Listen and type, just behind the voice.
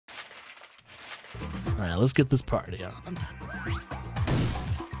Alright, let's get this party on.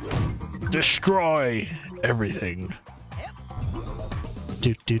 Destroy everything. Yeah.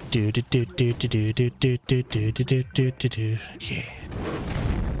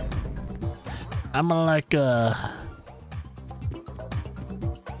 I'm like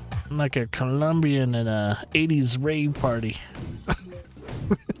a Colombian at a 80s rave party.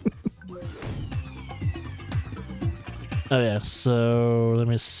 Oh yeah, so let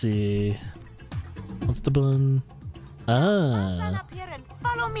me see. What's the button? Stand up here and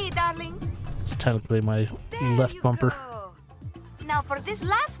follow me, darling. It's technically my There left you bumper. go. Now for this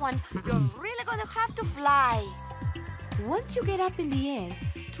last one, you're really gonna have to fly. Once you get up in the air,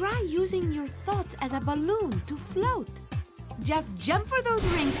 try using your thoughts as a balloon to float. Just jump for those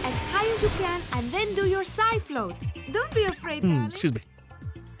rings as high as you can and then do your side float. Don't be afraid, darling. Excuse me.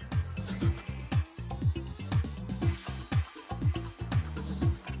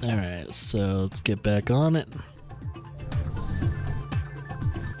 Alright, so let's get back on it.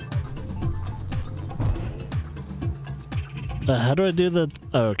 How do I do the...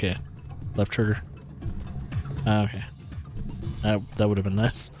 Oh, okay. Left trigger. Okay. That would have been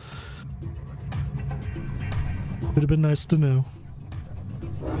nice. Would have been nice to know.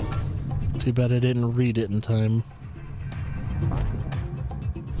 Too bad I didn't read it in time.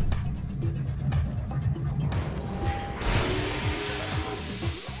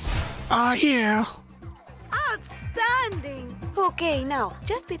 Oh, yeah. Outstanding! Okay, now,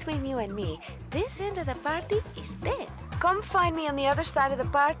 just between you and me, this end of the party is dead. Come find me on the other side of the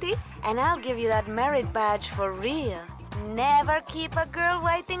party, and I'll give you that merit badge for real. Never keep a girl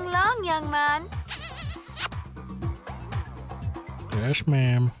waiting long, young man. Yes,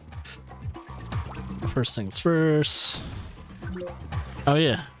 ma'am. First things first. Oh,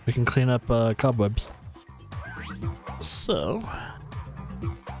 yeah. We can clean up cobwebs. So...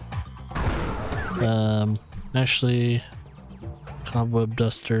 actually, cobweb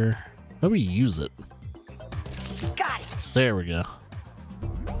duster. How do we use it? Got it. There we go.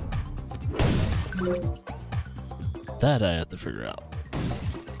 That I have to figure out.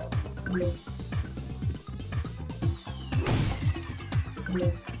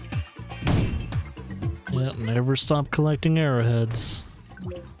 Yep, never stop collecting arrowheads.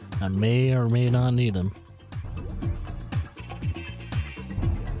 I may or may not need them.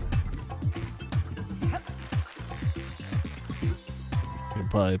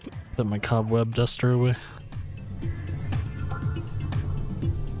 Probably put my cobweb duster away.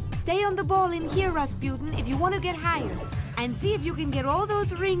 Stay on the ball in here, Rasputin, if you want to get higher. And see if you can get all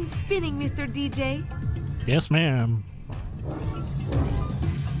those rings spinning, Mr. DJ. Yes, ma'am.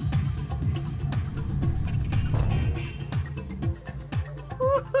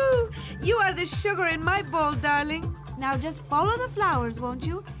 Woohoo! You are the sugar in my bowl, darling. Now just follow the flowers, won't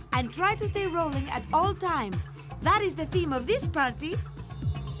you? And try to stay rolling at all times. That is the theme of this party.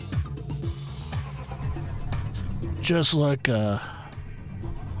 Just like a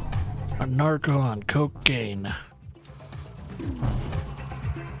narco on cocaine.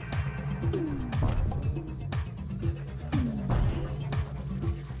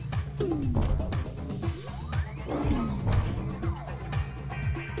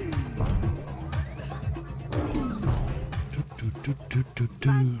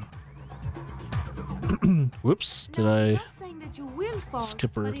 Whoops, did I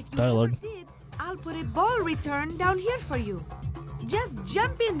skip her dialogue? I'll put a ball return down here for you. Just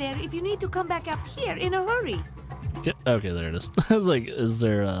jump in there if you need to come back up here in a hurry. Okay, there it is. I was like, is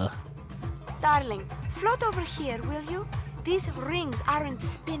there a... Darling, float over here, will you? These rings aren't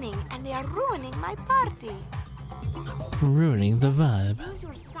spinning and they are ruining my party. Ruining the vibe. Use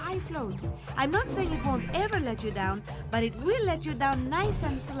your side float. I'm not saying it won't ever let you down, but it will let you down nice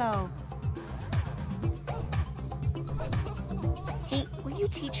and slow. Hey, will you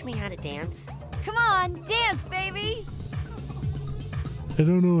teach me how to dance? Come on, dance, baby! I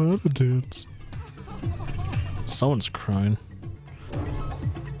don't know how to dance. Someone's crying.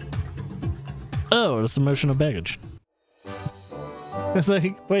 Oh, it's emotional baggage. It's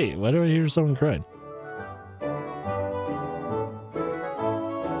like, wait, why do I hear someone crying?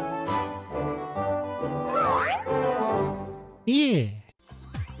 Yeah.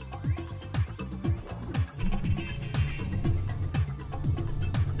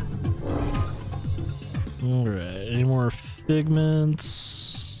 Alright, any more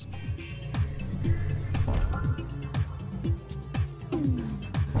figments?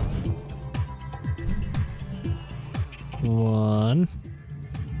 One,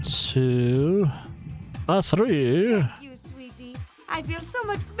 two, three. Thank you, sweetie. I feel so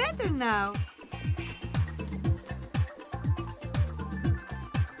much better now.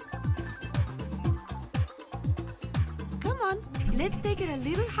 Let's take it a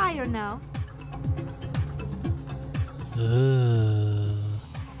little higher now.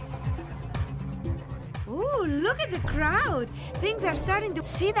 Ooh, look at the crowd. Things are starting to...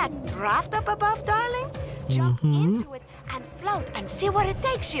 See that draft up above, darling? Jump into it and float and see where it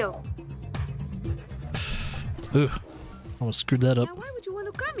takes you. Ooh, almost screwed that up. Now, why would you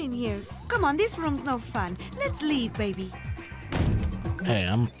want to come in here? Come on, this room's no fun. Let's leave, baby. Hey,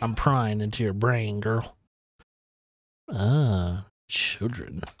 I'm prying into your brain, girl. Ah,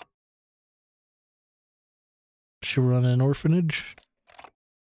 children. She run an orphanage?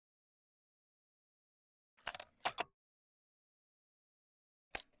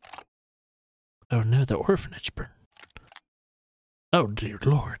 Oh no, the orphanage burned. Oh dear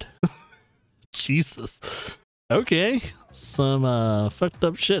Lord. Jesus. Okay. Some fucked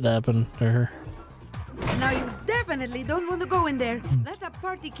up shit happened to her. Now you definitely don't want to go in there. That's a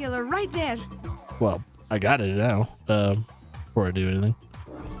party killer right there. Well, I got it now. Before I do anything.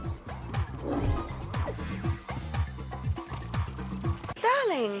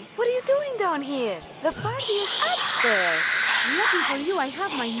 Darling, what are you doing down here? The party is upstairs. Lucky for you, I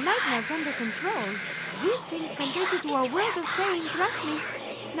have my nightmares under control. These things can take you to a world of pain, trust me.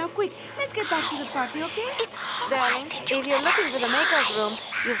 Now quick, let's get back to the party, okay? It's hot. Darling, if you're looking for the makeup room,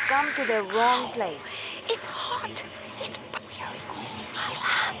 you've come to the wrong place. It's hot. It's...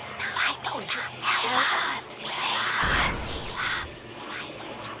 Mila, why don't you help us? Save us. Mila, why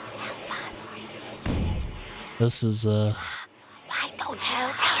don't you help us? This is Why don't you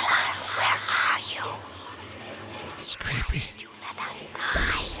help us? Where are you? it's creepy. You let us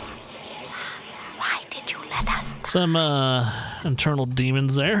die. Why did you let us die? Some internal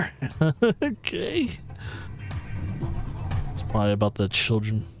demons there. Okay. It's probably about the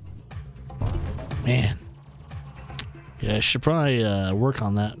children. Man. Yeah, I should probably work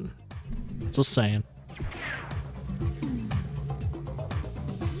on that. Just saying.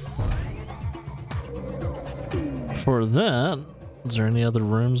 For that, is there any other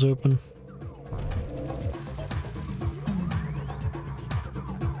rooms open?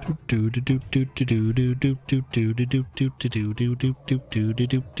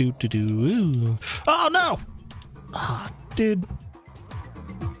 Oh no! Ah, dude.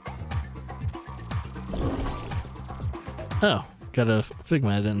 Oh, got a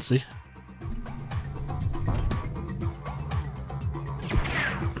figment I didn't see.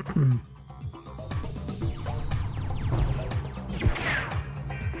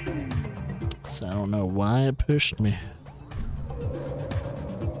 So I don't know why it pushed me.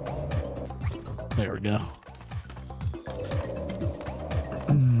 There we go.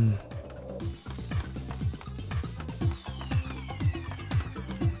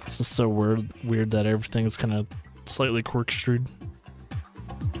 This is so weird that everything's kind of slightly corkscrewed.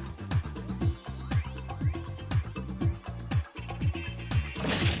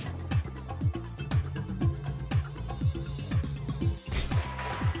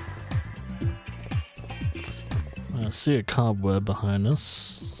 I see a cobweb behind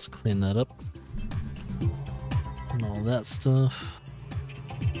us. Let's clean that up. And all that stuff.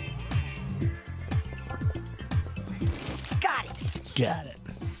 Got it. Got it.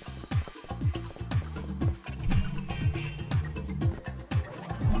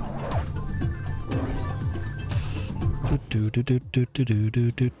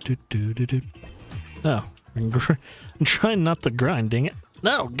 Oh, I'm trying not to grind, dang it.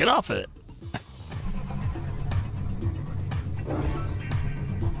 No, get off of it.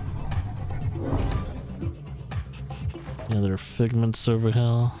 Yeah, there are figments over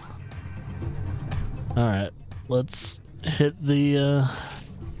here. Alright, let's hit the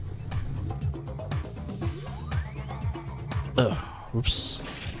oh, whoops.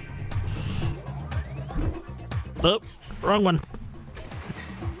 Oh, wrong one.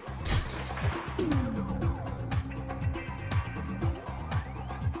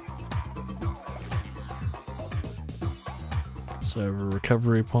 So I have a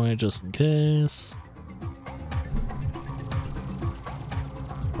recovery point just in case.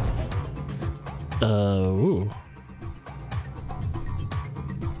 Ooh.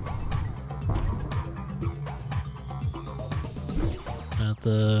 Got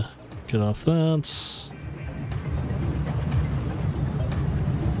the get off that.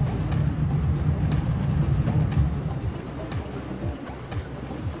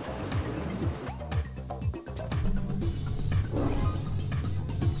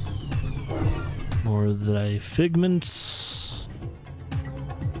 More of the figments.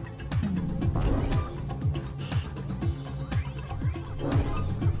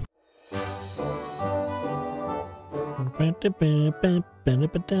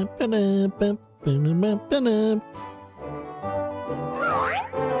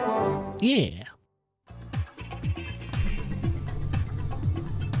 Yeah.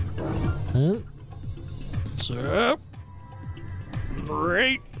 Up.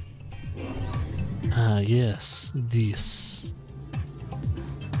 Right. Ah, yes. This.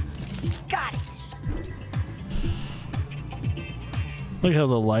 Got it. Look how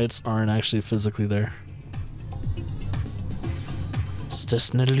the lights aren't actually physically there. It's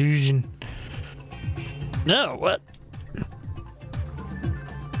just an illusion. No, what?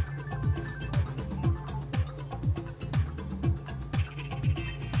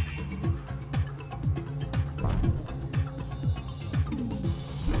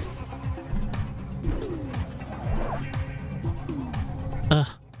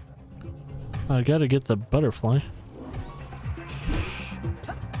 I gotta get the butterfly.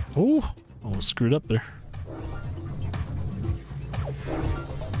 Oh, almost screwed up there.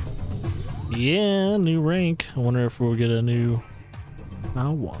 Yeah, new rank. I wonder if we'll get a new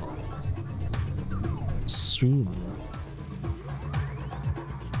owl soon.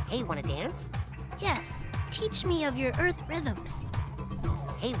 Hey, wanna dance? Yes, teach me of your earth rhythms.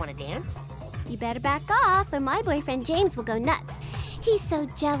 Hey, wanna dance? You better back off or my boyfriend James will go nuts. He's so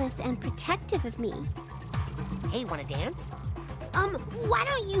jealous and protective of me. Hey, wanna dance? Why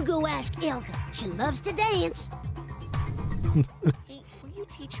don't you go ask Ilka? She loves to dance. Hey, will you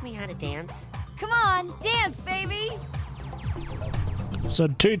teach me how to dance? Come on, dance, baby! So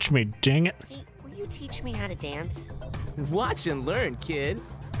teach me, dang it. Hey, will you teach me how to dance? Watch and learn, kid.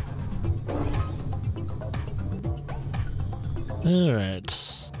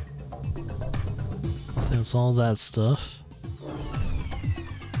 Alright. That's all that stuff.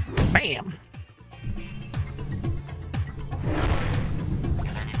 Bam!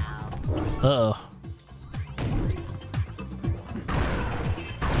 Uh-oh.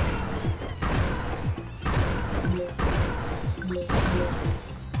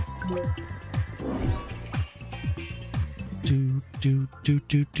 Do.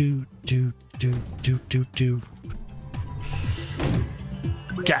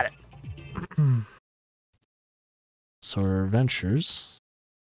 Got it. So our adventures.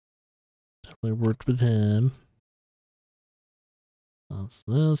 Definitely worked with him. That's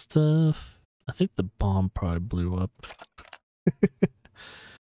that stuff. I think the bomb probably blew up.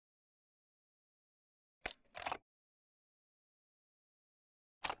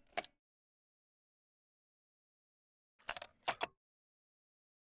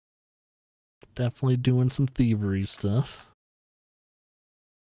 Definitely doing some thievery stuff.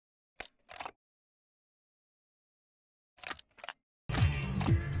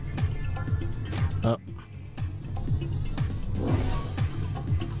 Oh.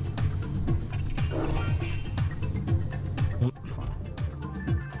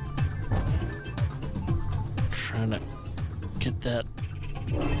 Trying to get that.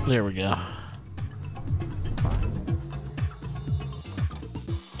 There we go.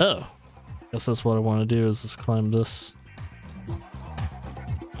 Oh. Guess that's what I want to do is just climb this.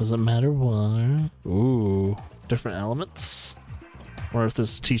 Doesn't matter why. Ooh. Different elements? Or if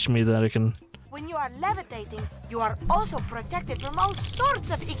this teach me that I can... When you are levitating, you are also protected from all sorts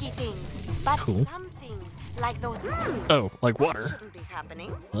of icky things. But Cool. some things, like those... Oh, like that water. shouldn't be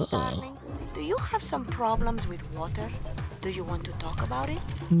happening. Uh-oh. Darling, do you have some problems with water? Do you want to talk about it?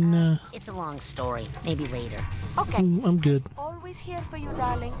 Nah. It's a long story. Maybe later. Okay. I'm good. Always here for you,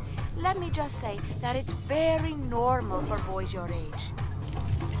 darling. Let me just say that it's very normal for boys your age.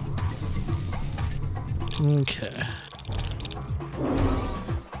 Okay.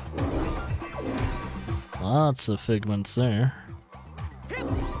 Lots of figments there.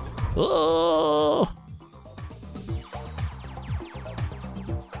 Oh!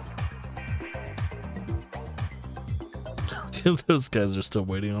 Those guys are still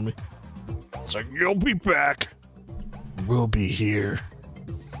waiting on me. It's like, you'll be back. We'll be here.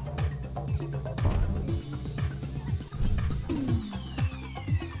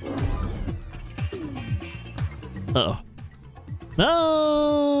 Uh-oh.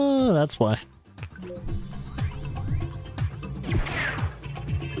 No, that's why.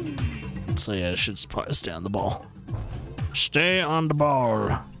 So yeah, I should probably stay on the ball. Stay on the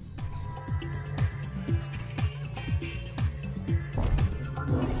ball.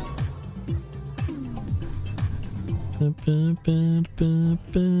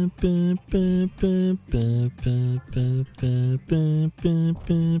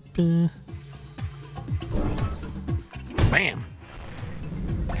 Bam.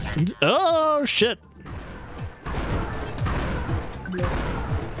 Oh shit.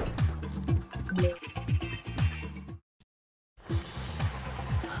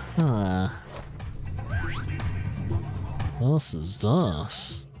 Huh. This is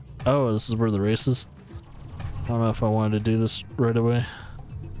this. Oh, this is where the race is? I don't know if I wanted to do this right away.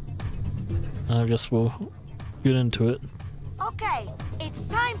 I guess we'll get into it. Okay, it's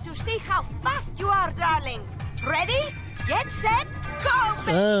time to see how fast you are, darling. Ready? Get set,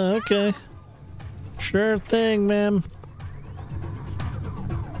 go! Okay. Sure thing, ma'am.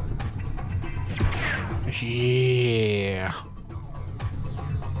 Yeah.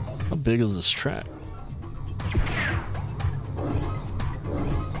 How big is this track?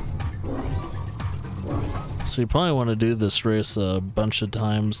 So you probably want to do this race a bunch of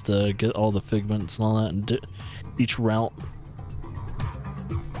times to get all the figments and all that, and do each route.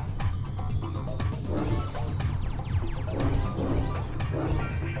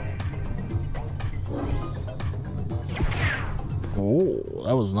 Oh,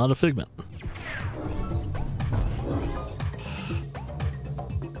 that was not a figment.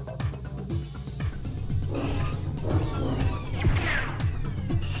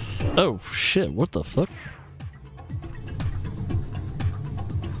 Oh shit, what the fuck?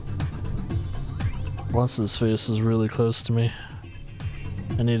 What's his face is really close to me.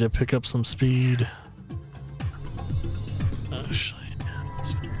 I need to pick up some speed. Oh shit.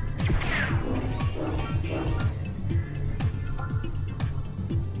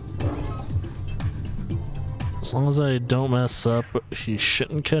 As long as I don't mess up, he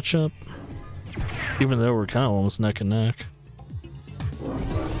shouldn't catch up. Even though we're kind of almost neck and neck.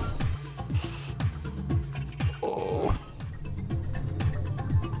 Oh.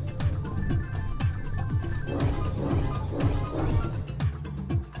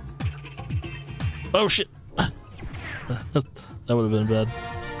 Oh shit! That would have been bad.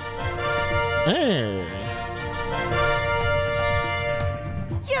 Hey!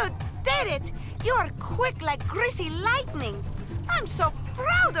 You did it! You are quick like greasy lightning. I'm so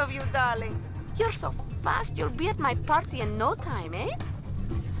proud of you, darling. You're so fast, you'll be at my party in no time, eh?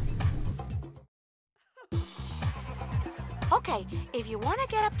 Okay, if you want to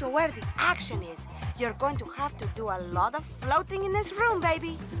get up to where the action is, you're going to have to do a lot of floating in this room,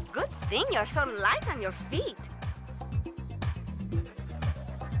 baby. Good thing you're so light on your feet.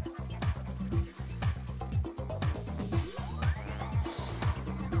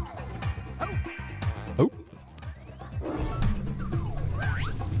 Oh.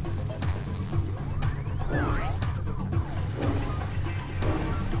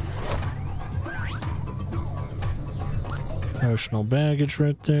 Emotional baggage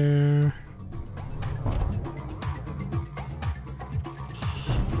right there.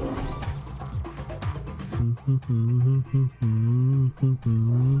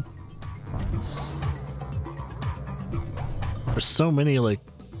 There's so many like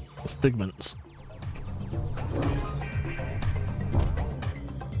figments.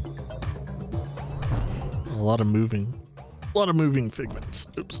 A lot of moving figments.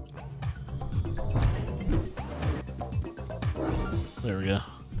 Oops. There we go.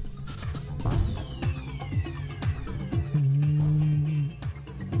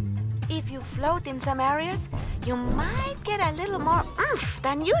 If you float in some areas, you might get a little more oomph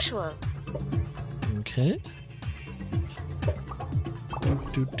than usual. Okay.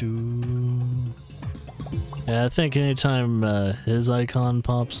 Yeah, I think anytime his icon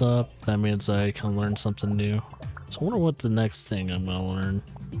pops up, that means I can learn something new. So I wonder what the next thing I'm gonna learn.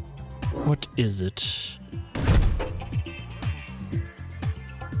 What is it?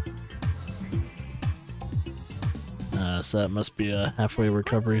 So that must be a halfway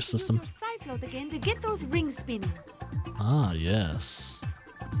recovery system. Use your side float again to get those rings spinning. Ah, yes.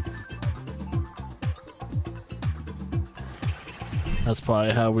 That's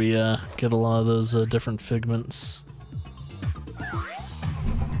probably how we get a lot of those different figments.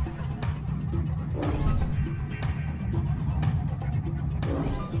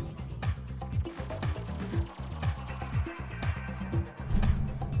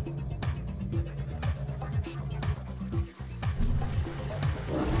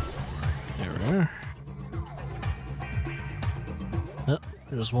 There we are. Oh,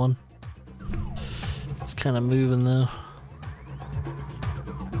 there's one. It's kind of moving though.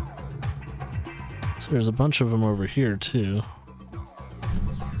 There's a bunch of them over here too.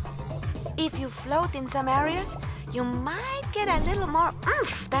 If you float in some areas, you might get a little more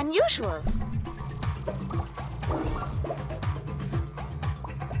oomph than usual.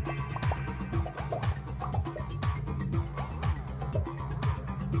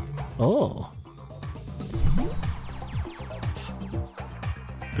 Oh.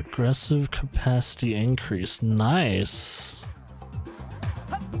 Aggressive capacity increase. Nice.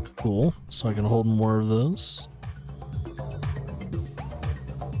 Cool. So I can hold more of those.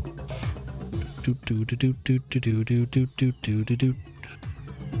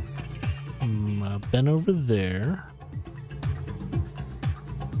 Been over there.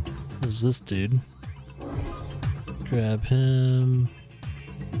 Who's this dude? Grab him.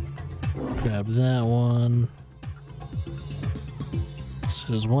 Grab that one. So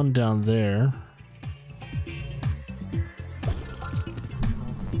there's one down there.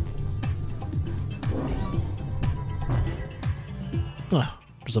 Oh,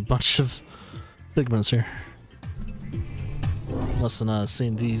 there's a bunch of pigments here. Must have not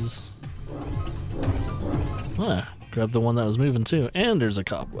seen these. Ah, grab the one that was moving too. And there's a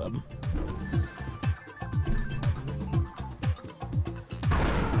cobweb.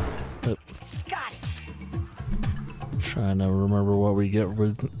 Got it. Trying to remember what we get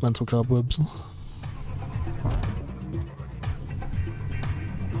with mental cobwebs.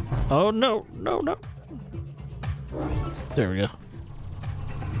 Oh no, no, no. There we go.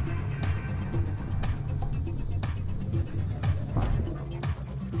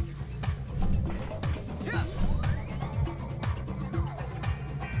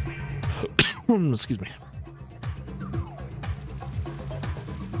 Excuse me.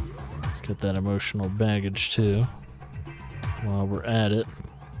 Let's get that emotional baggage too while we're at it.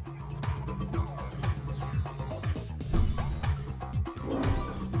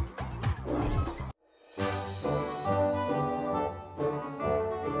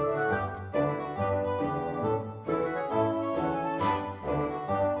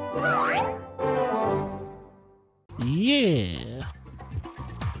 Yeah.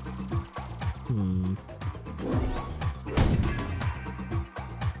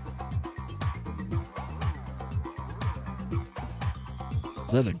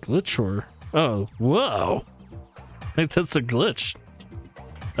 Is that a glitch or? Oh, whoa! I think that's a glitch.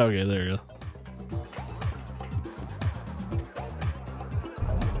 Okay, there you go.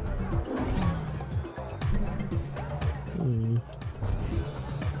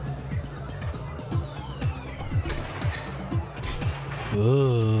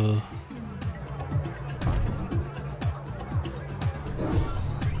 Ugh.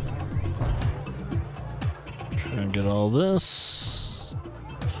 Try and get all this.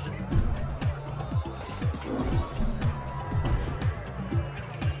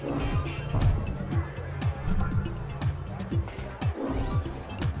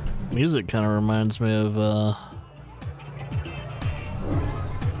 Music kind of reminds me of,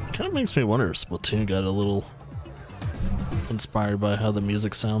 kind of makes me wonder if Splatoon got a little inspired by how the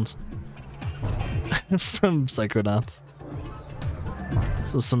music sounds from Psychonauts.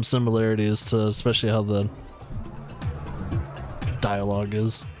 So some similarities to especially how the dialogue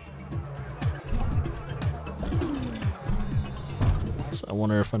is. So I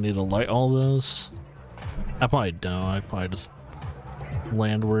wonder if I need to light all those. I probably don't. I probably just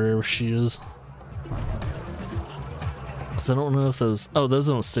land wherever she is. So I don't know if those... Oh, those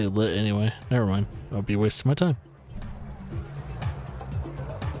don't stay lit anyway. Never mind. I'll be wasting my time.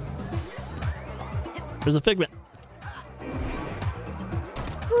 There's a figment.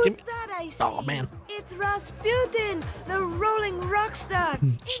 Who's that I see? Oh, man. It's Rasputin, the rolling rock star,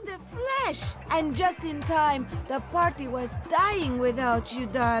 in the flesh. And just in time, the party was dying without you,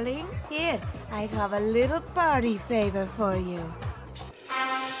 darling. Here, I have a little party favor for you.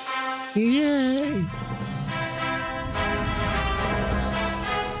 Yay!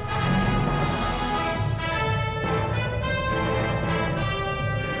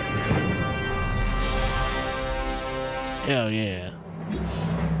 Hell yeah.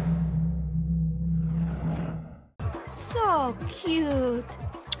 So cute.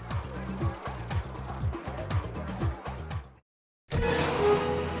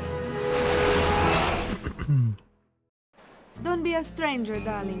 Don't be a stranger,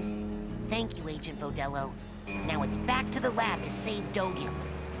 darling. Thank you, Agent Vodello. Now it's back to the lab to save Dogen.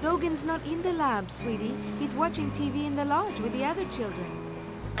 Dogen's not in the lab, sweetie. He's watching TV in the lodge with the other children.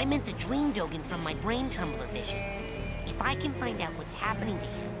 I meant the dream Dogen from my brain tumbler vision. If I can find out what's happening to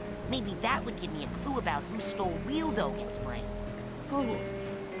him, maybe that would give me a clue about who stole real Dogen's brain. Oh,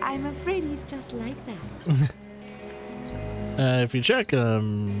 I'm afraid he's just like that. If you check,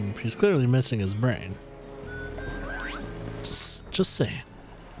 he's clearly missing his brain. Just saying.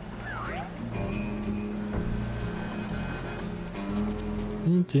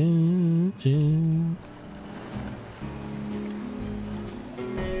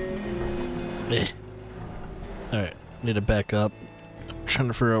 Alright, need to back up. I'm trying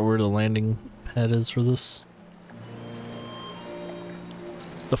to figure out where the landing pad is for this.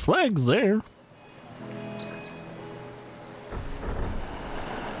 The flag's there.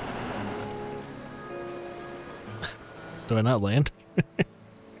 Do I not land?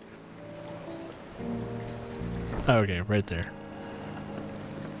 Okay, right there.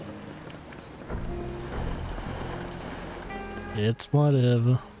 It's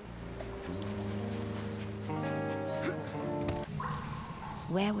whatever.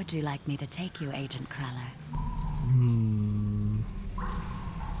 Where would you like me to take you, Agent Crawler?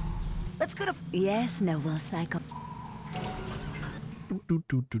 Let's go to... Yes, noble Psycho.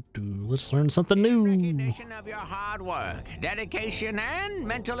 Let's learn something new. Recognition of your hard work, dedication, and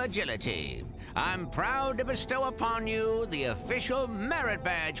mental agility. I'm proud to bestow upon you the official merit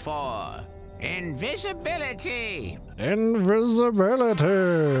badge for invisibility.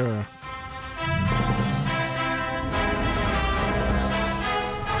 Invisibility.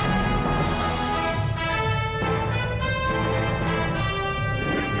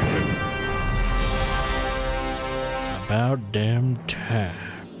 About damn time.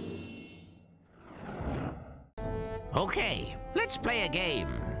 Okay, let's play a game.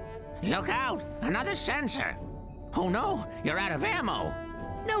 Look out, another sensor. Oh no, you're out of ammo.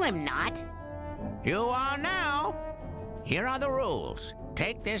 No, I'm not. You are now. Here are the rules.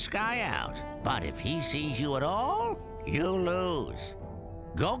 Take this guy out, but if he sees you at all, you lose.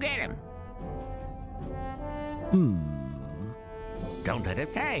 Go get him. Don't let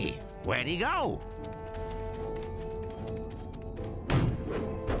it pay. Where'd he go?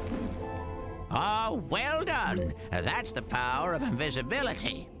 Oh, well done. That's the power of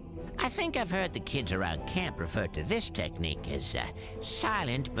invisibility. I think I've heard the kids around camp refer to this technique as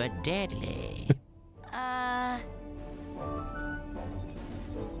silent but deadly.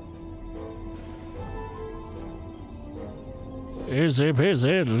 Easy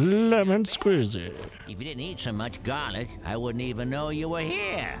peasy, lemon squeezy. If you didn't eat so much garlic, I wouldn't even know you were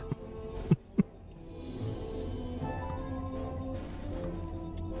here.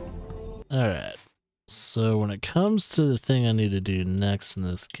 Alright, so when it comes to the thing I need to do next in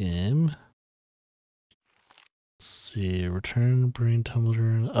this game, let's see, return brain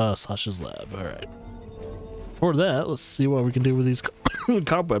tumbler, Sasha's lab, alright. For that, let's see what we can do with these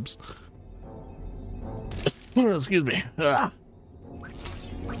cobwebs. Excuse me.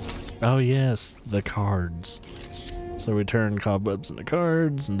 Oh yes, the cards. So we turn cobwebs into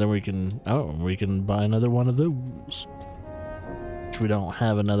cards, and then we can buy another one of those. Which we don't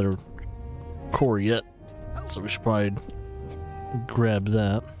have another core yet, so we should probably grab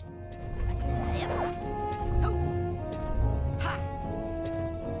that.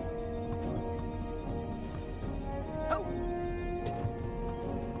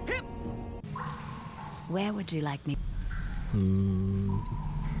 Where would you like me? Main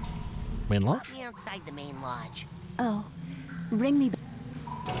lodge? Meet me outside the main lodge. Oh, bring me back.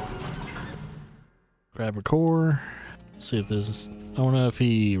 Grab a core. See if there's. I don't know if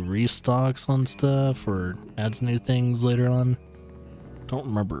he restocks on stuff or adds new things later on. Don't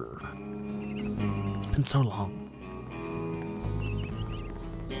remember. It's been so long.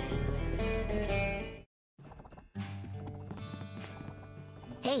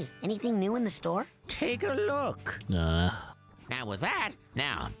 Hey, anything new in the store? Take a look. Nah. Now with that,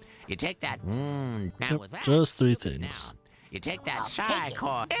 you take that. Yep, just three things. Now, you take that I'll take it.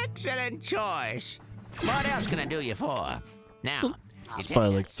 Psychonauts. Excellent choice. What else can I do you for? Now, It's you probably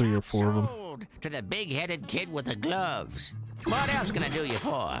take like that 3 or 4 of them. sold to the big-headed kid with the gloves. What else can I do you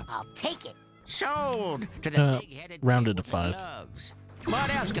for? I'll take it. Sold to the big-headed rounded kid to with the 5. gloves.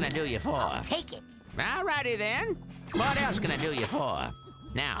 What else can I do you for? I'll take it. Alrighty then. What else can I do you for?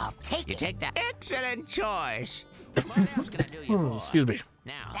 Now, I'll take you it. take that. Excellent choice. What else can I do you for? Excuse me.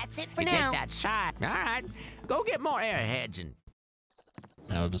 Now, That's it for you now. take that side. All right, go get more airheads and.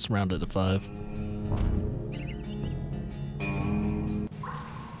 Now just round it to 5.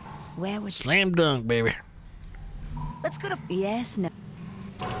 Where would you... Slam dunk, baby. Let's go to... Yes, no.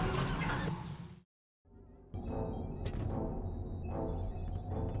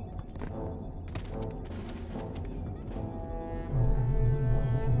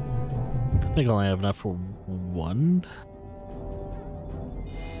 I think I only have enough for 1.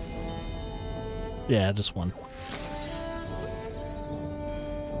 Yeah, just 1.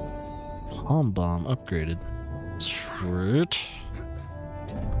 Palm bomb upgraded. Sweet.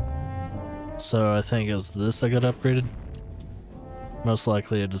 So I think it's this that got upgraded. Most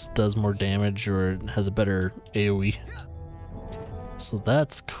likely it just does more damage or it has a better AoE. So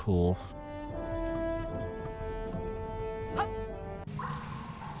that's cool.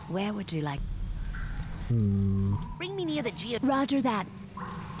 Where would you like... Bring me near the geo... Roger that.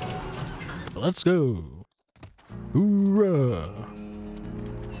 Let's go. Hoorah.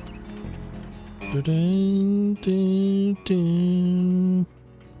 Da-ding, ding, ding.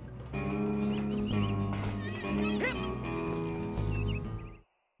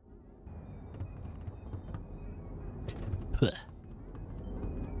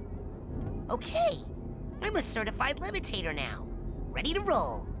 Okay. I'm a certified levitator now. Ready to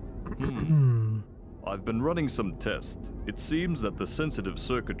roll. I've been running some tests. It seems that the sensitive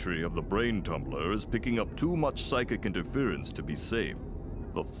circuitry of the brain tumbler is picking up too much psychic interference to be safe.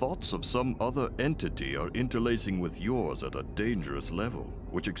 The thoughts of some other entity are interlacing with yours at a dangerous level,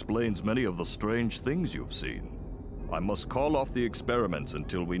 which explains many of the strange things you've seen. I must call off the experiments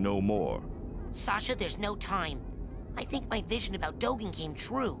until we know more. Sasha, there's no time. I think my vision about Dogen came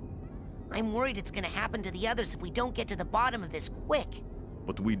true. I'm worried it's gonna happen to the others if we don't get to the bottom of this quick.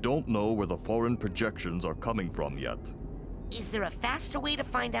 But we don't know where the foreign projections are coming from yet. Is there a faster way to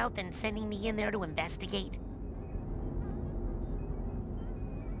find out than sending me in there to investigate?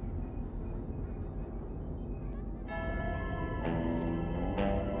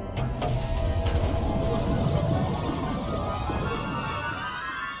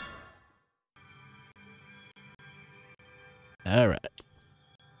 Alright.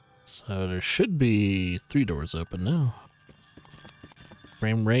 So there should be 3 doors open now.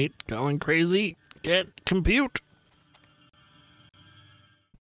 Frame rate going crazy. Can't compute.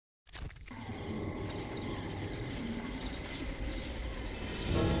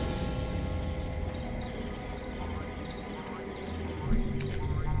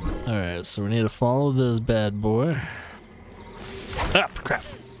 Alright, so we need to follow this bad boy. Ah, crap.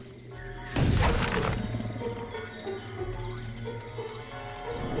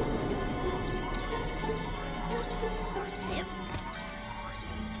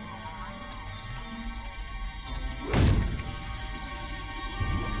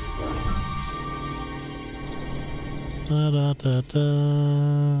 Da, da,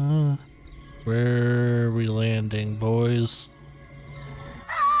 da. Where are we landing, boys?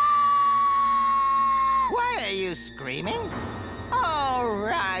 Why are you screaming? All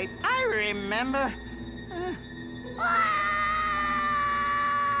right, I remember.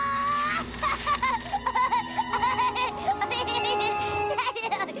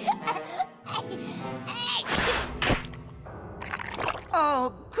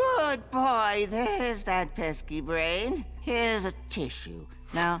 Oh, good boy. There's that pesky brain. Here's a tissue.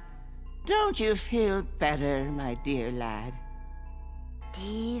 Now, don't you feel better, my dear lad?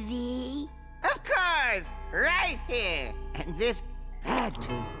 TV? Of course! Right here! And this bad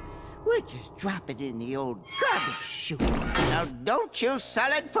tooth, we'll just drop it in the old garbage chute. Now, don't chew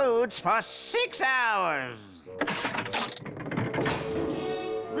solid foods for 6 hours!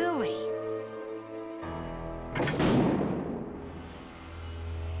 Lily!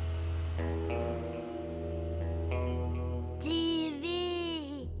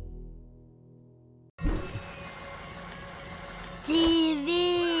 TV.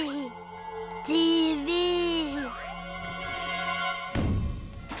 TV. TV.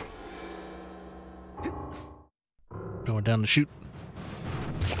 Going down the chute.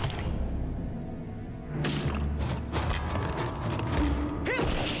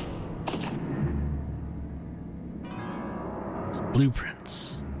 Some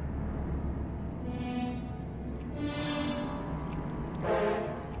blueprints.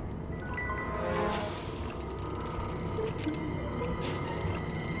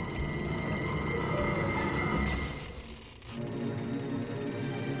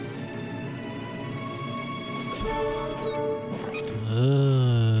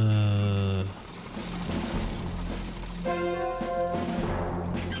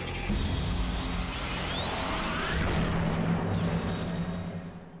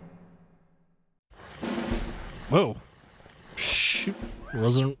 Whoa. Shoot.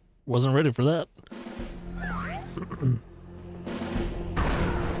 Wasn't ready for that.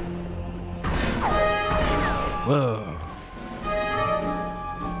 Whoa.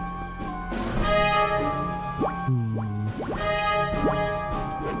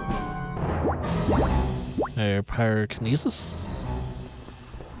 Air pyrokinesis.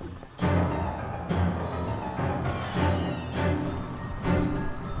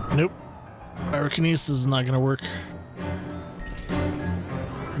 Nope. Pyrokinesis is not gonna work.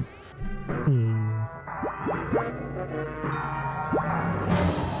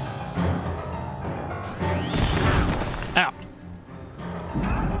 Ow.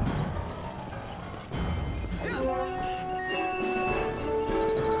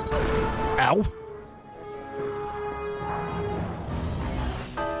 Ow.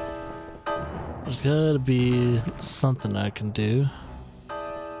 There's gotta be something I can do.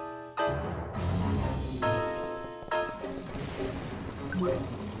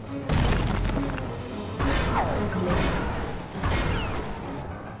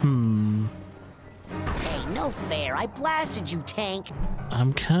 Hey, no fair. I blasted you, Tank.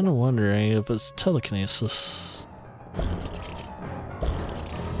 I'm kind of wondering if it's telekinesis.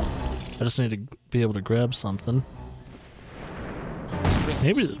 I just need to be able to grab something.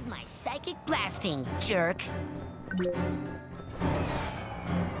 Maybe. Receive my psychic blasting, jerk.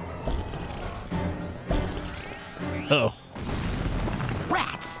 Oh.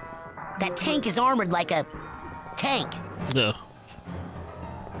 Rats! That tank is armored like a tank. No.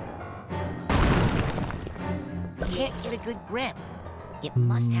 Can't get a good grip. It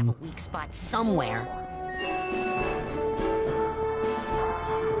must have a weak spot somewhere.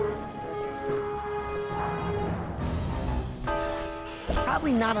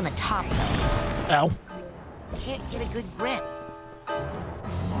 Probably not on the top, though. Ow. Can't get a good grip.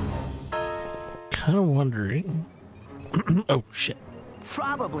 Kind of wondering. Oh, shit.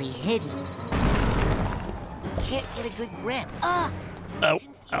 Probably hidden. Can't get a good grip. Ow.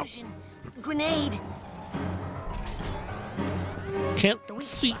 Confusion. Grenade. Can't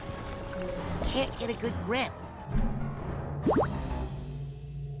see. Can't get a good grip.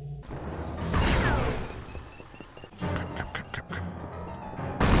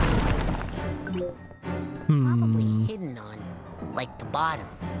 Probably hidden on, like, the bottom.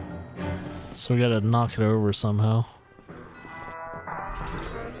 So we gotta knock it over somehow.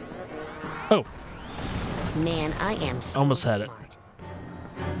 Oh. Man, I am so Almost had smart. it.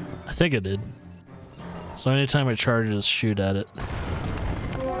 I think it did. So anytime it charges, shoot at it.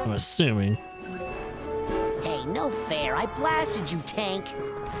 I'm assuming. Hey, no fair. I blasted you, tank.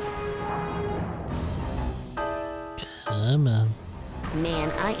 Come on.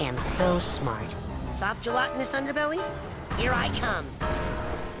 Man, I am so smart. Soft gelatinous underbelly? Here I come.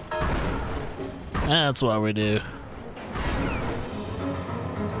 That's what we do.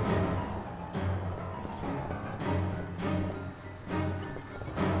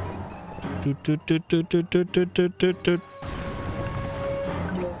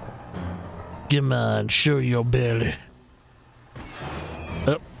 Come on, show your belly.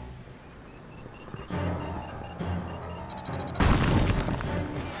 Oh.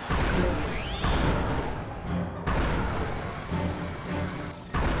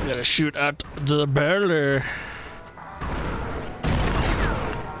 Gotta shoot out the belly.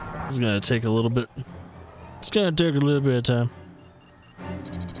 It's gonna take a little bit. It's gonna take a little bit of time.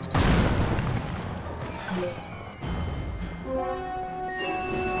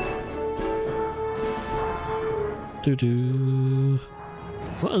 Doo-doo.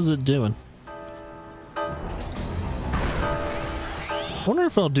 What is it doing? I wonder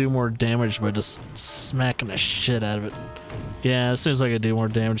if I'll do more damage by just smacking the shit out of it. Yeah, it seems like I do more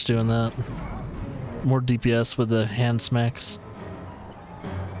damage doing that. More DPS with the hand smacks.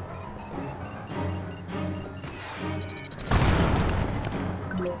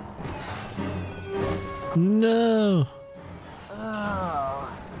 No!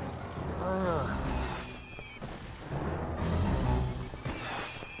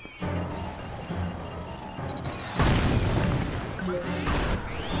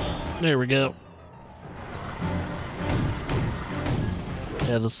 There we go.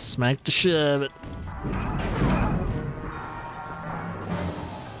 Yeah, just smack the shit out of it.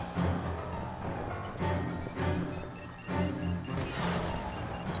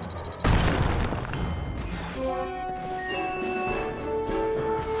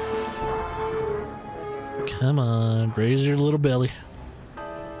 Come on, raise your little belly.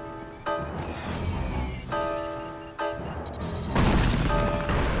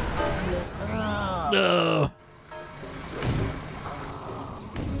 No.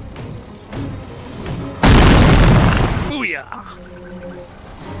 Booyah.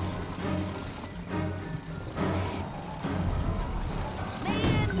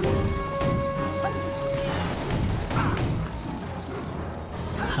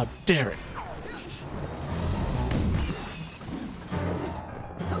 How dare it?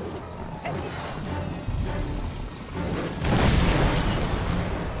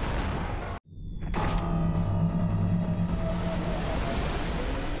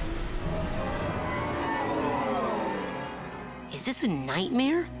 Is this a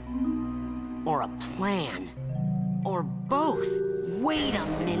nightmare? Or a plan? Or both? Wait a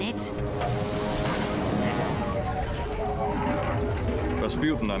minute.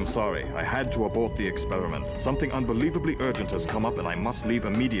 Rasputin, I'm sorry. I had to abort the experiment. Something unbelievably urgent has come up and I must leave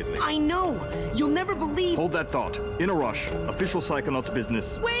immediately. I know! You'll never believe— Hold that thought. In a rush. Official Psychonauts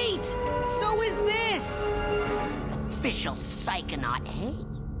business. Wait! So is this! Official Psychonaut, hey?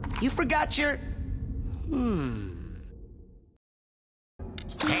 You forgot your—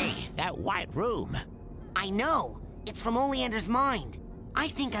 Hey, that white room. I know. It's from Oleander's mind. I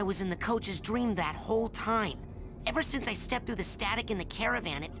think I was in the coach's dream that whole time. Ever since I stepped through the static in the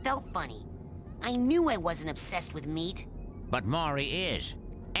caravan, it felt funny. I knew I wasn't obsessed with meat. But Maury is.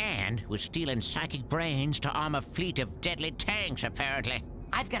 And and was stealing psychic brains to arm a fleet of deadly tanks, apparently.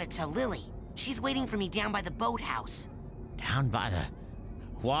 I've got to tell Lily. She's waiting for me down by the boathouse. Down by the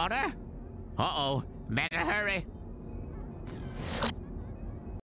water? Uh-oh, better hurry.